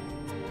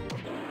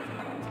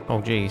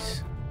 Oh,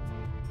 jeez.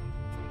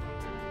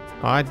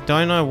 I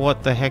don't know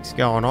what the heck's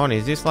going on.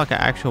 Is this like an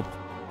actual...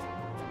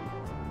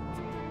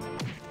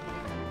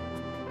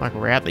 like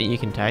route that you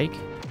can take?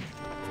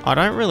 I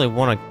don't really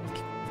want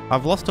to...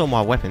 I've lost all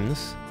my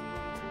weapons.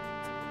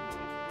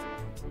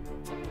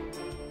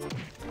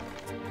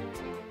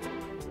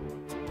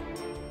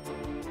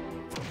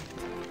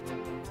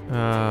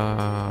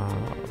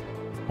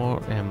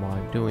 What am I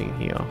doing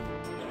here?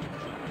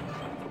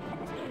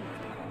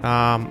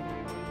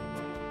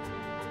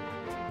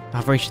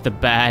 I've reached the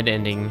bad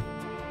ending.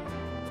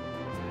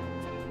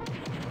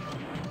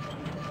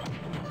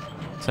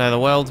 So the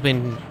world's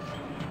been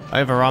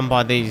overrun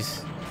by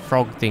these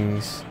frog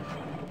things.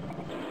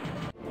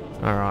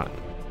 Alright.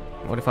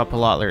 What if I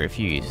politely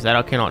refuse? That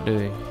I cannot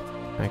do.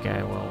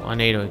 Okay, well, I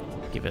need to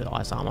give it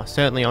ice armor.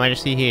 Certainly, Your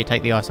Majesty, here,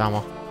 take the ice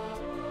armor.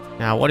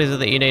 Now, what is it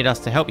that you need us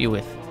to help you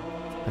with?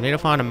 I need to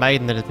find a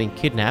maiden that has been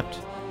kidnapped.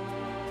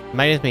 A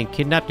maiden has been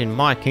kidnapped in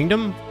my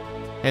kingdom?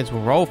 Heads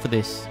will roll for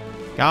this.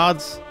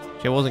 Guards,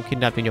 She wasn't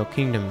kidnapped in your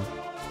kingdom,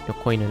 your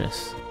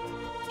queeniness.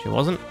 She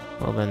wasn't?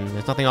 Well then,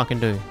 there's nothing I can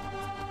do.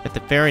 But the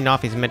Fairy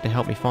Nuff is meant to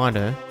help me find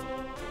her.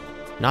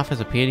 Nuff has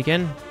appeared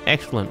again?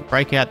 Excellent.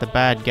 Break out the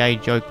bad gay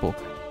joke book.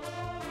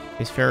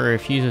 This fairy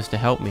refuses to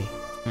help me.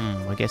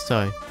 I guess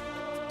so.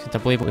 Since I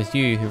believe it was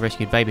you who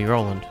rescued baby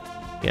Roland.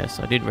 Yes,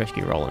 I did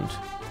rescue Roland.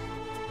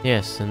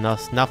 Yes, and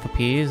thus Nuff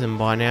appears, and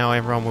by now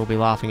everyone will be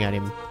laughing at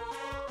him.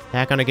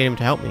 How can I get him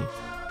to help me?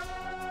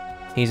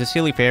 He's a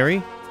silly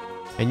fairy,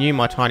 and you,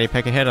 my tiny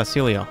peckerhead, are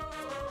sillier.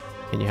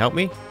 Can you help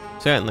me?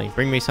 Certainly.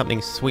 Bring me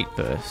something sweet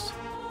first.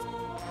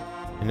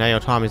 And now your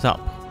time is up.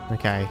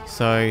 Okay,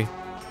 so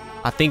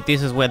I think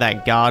this is where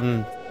that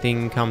garden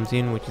thing comes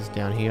in, which is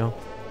down here.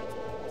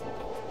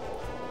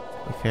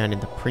 We found in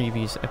the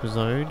previous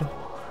episode.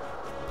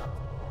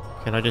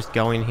 Can I just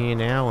go in here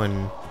now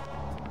and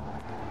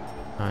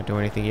not do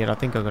anything yet? I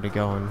think I've got to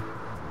go and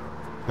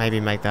maybe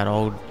make that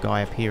old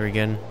guy appear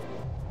again.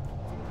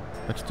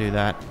 Let's do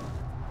that.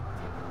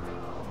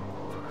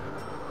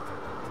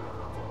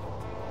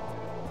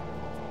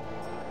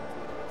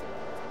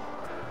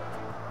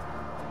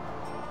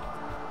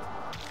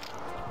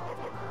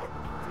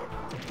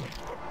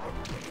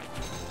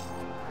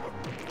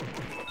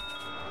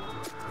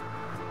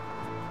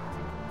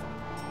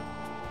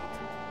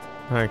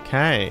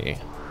 Okay.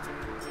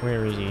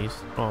 Where is he?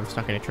 Oh, I'm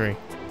stuck in a tree.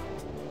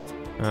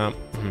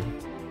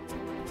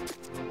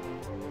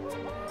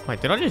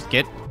 Wait, did I just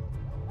get...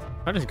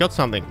 I just got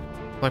something.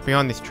 Like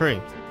behind this tree.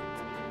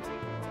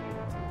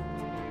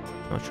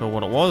 Not sure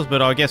what it was,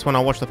 but I guess when I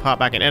watch the part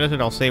back and edit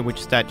it, I'll see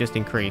which stat just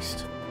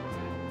increased.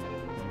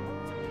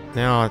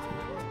 Now,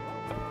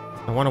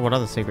 I wonder what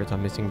other secrets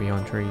I'm missing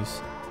behind trees.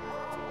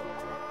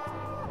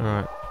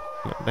 Alright.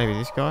 Maybe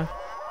this guy?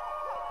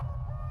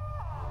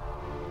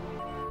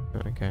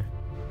 Okay.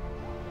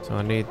 So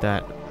I need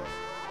that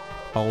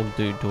old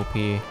dude to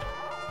appear.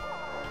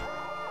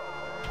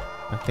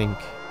 I think.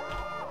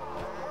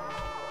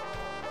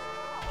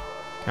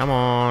 Come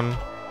on.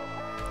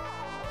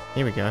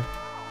 Here we go.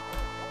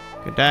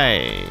 Good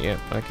day. Yep,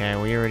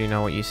 okay, we already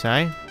know what you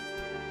say.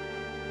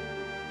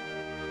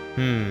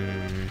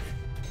 Oh,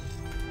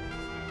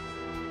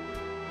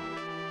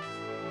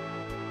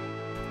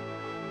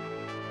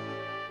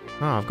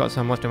 I've got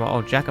some left in my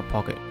old jacket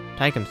pocket.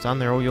 Take them, son,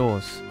 they're all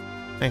yours.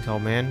 Thanks,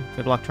 old man.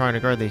 Good luck trying to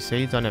grow these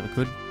seeds. I never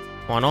could.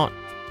 Why not?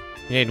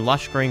 You need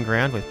lush green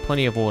ground with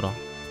plenty of water.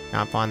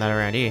 Can't find that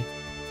around here.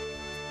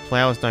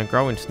 Flowers don't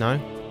grow in snow.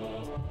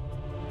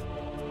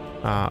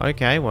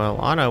 Okay, well,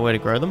 I know where to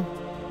grow them.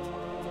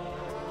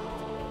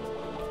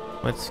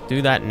 Let's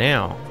do that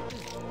now.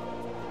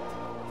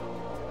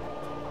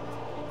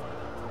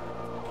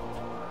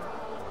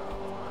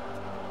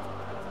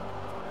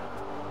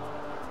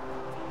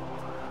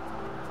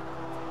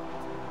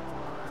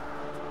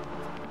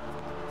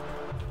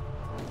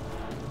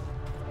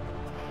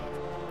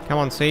 Come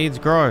on, seeds,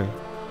 grow.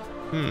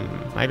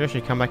 Maybe I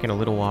should come back in a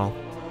little while.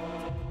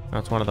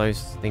 That's one of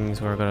those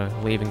things where I've got to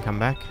leave and come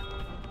back.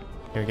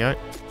 Here we go.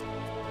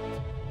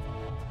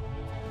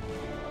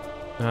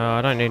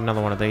 I don't need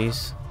another one of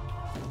these.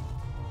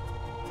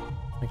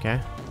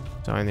 Okay.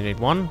 So I only need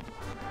one.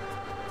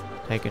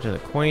 Take it to the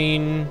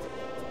queen.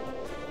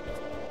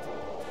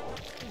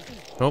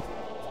 Oh.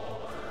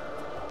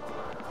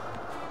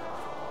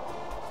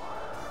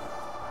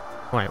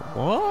 Wait,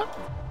 what?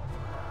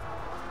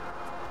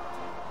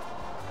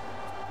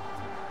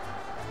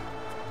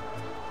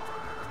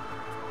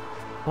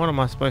 What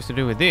am I supposed to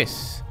do with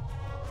this?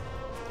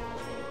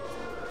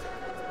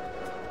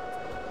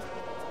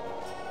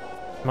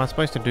 Am I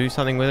supposed to do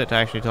something with it to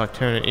actually like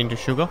turn it into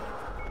sugar?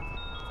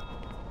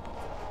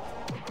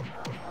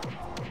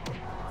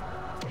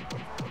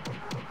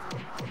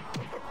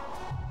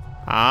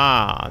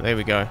 Ah, there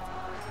we go.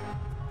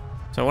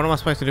 So what am I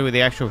supposed to do with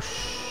the actual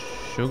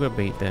sugar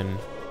beet then?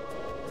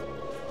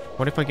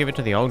 What if I give it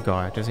to the old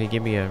guy? Does he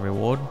give me a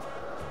reward?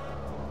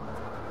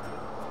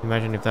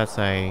 Imagine if that's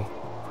a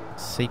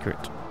secret.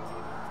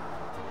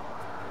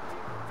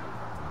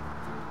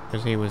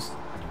 Because he was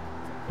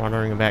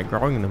wondering about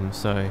growing them,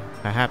 so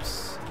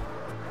perhaps...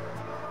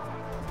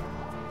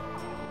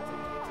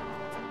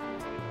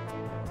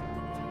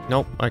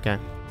 Nope, okay.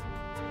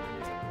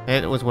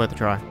 It was worth a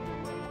try.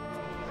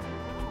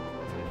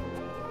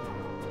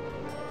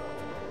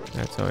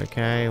 That's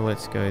okay,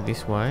 let's go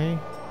this way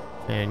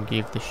and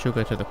give the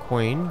sugar to the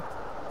queen.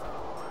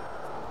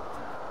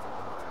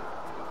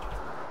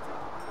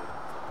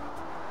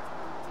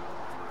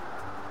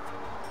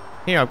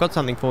 Here, I've got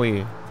something for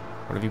you.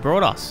 What have you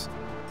brought us?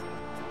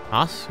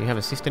 Us? You have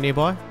a sister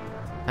nearby?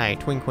 Hey,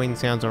 twin queen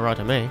sounds alright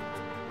to me.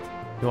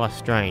 You are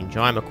strange.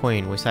 I am a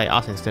queen. We say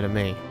us instead of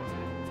me.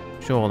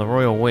 Sure, the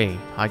royal we.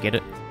 I get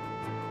it.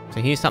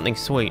 So here's something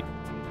sweet.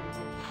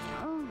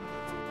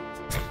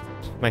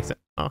 Makes it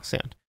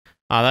sound.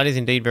 Ah, that is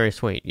indeed very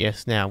sweet.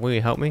 Yes, now, will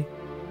you help me?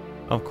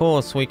 Of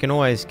course, we can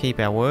always keep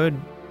our word.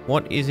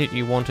 What is it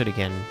you wanted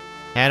again?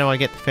 How do I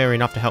get the Fairy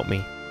Nuff to help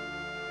me?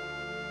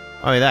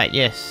 Oh, that,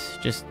 yes.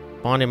 Just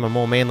find him a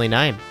more manly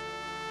name.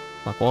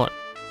 Like what?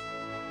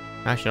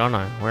 How should I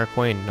know? We're a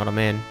queen, not a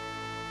man.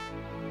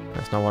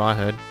 That's not what I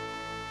heard.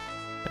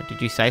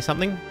 Did you say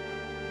something?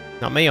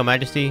 Not me, Your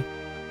Majesty.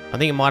 I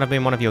think it might have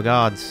been one of your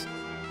guards.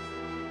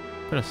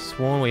 Could have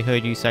sworn we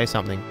heard you say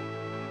something.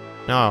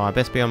 No, I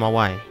best be on my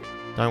way.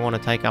 Don't want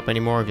to take up any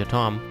more of your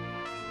time.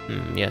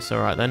 Yes,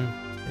 alright then.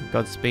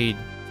 Godspeed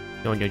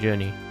on your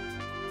journey.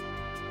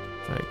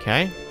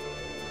 Okay.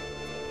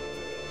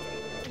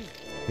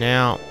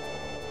 Now,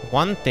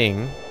 one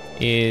thing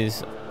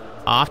is,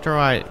 after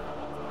I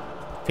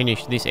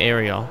finish this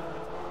area,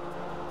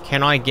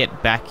 can I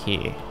get back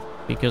here?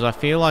 Because I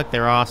feel like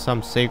there are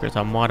some secrets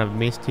I might have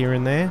missed here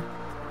and there,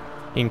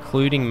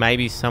 including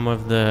maybe some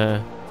of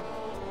the,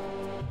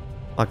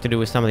 like to do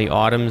with some of the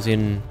items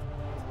in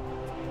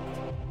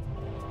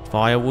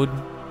firewood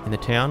in the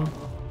town.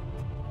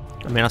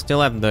 I mean, I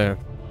still have the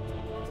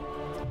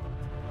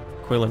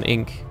quill and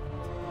ink.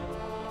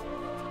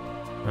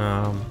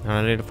 And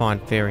I need to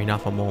find Fairy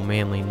Nuff, a more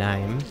manly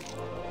name.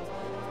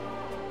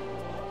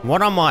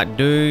 What I might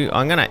do,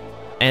 I'm going to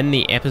end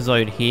the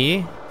episode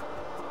here.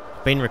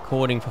 I've been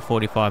recording for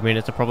 45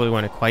 minutes. I probably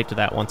won't equate to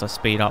that once I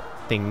speed up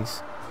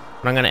things.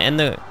 But I'm going to end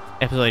the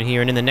episode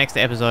here, and in the next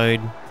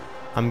episode,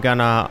 I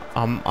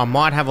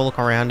might have a look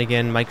around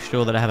again, make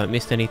sure that I haven't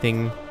missed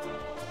anything.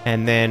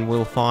 And then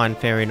we'll find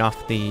Fairy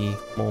Nuff, the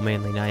more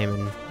manly name,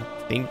 and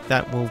I think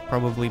that will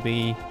probably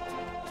be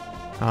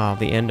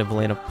the end of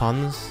Land of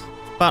Puns.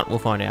 But we'll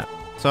find out.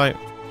 So,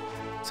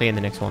 see you in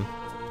the next one.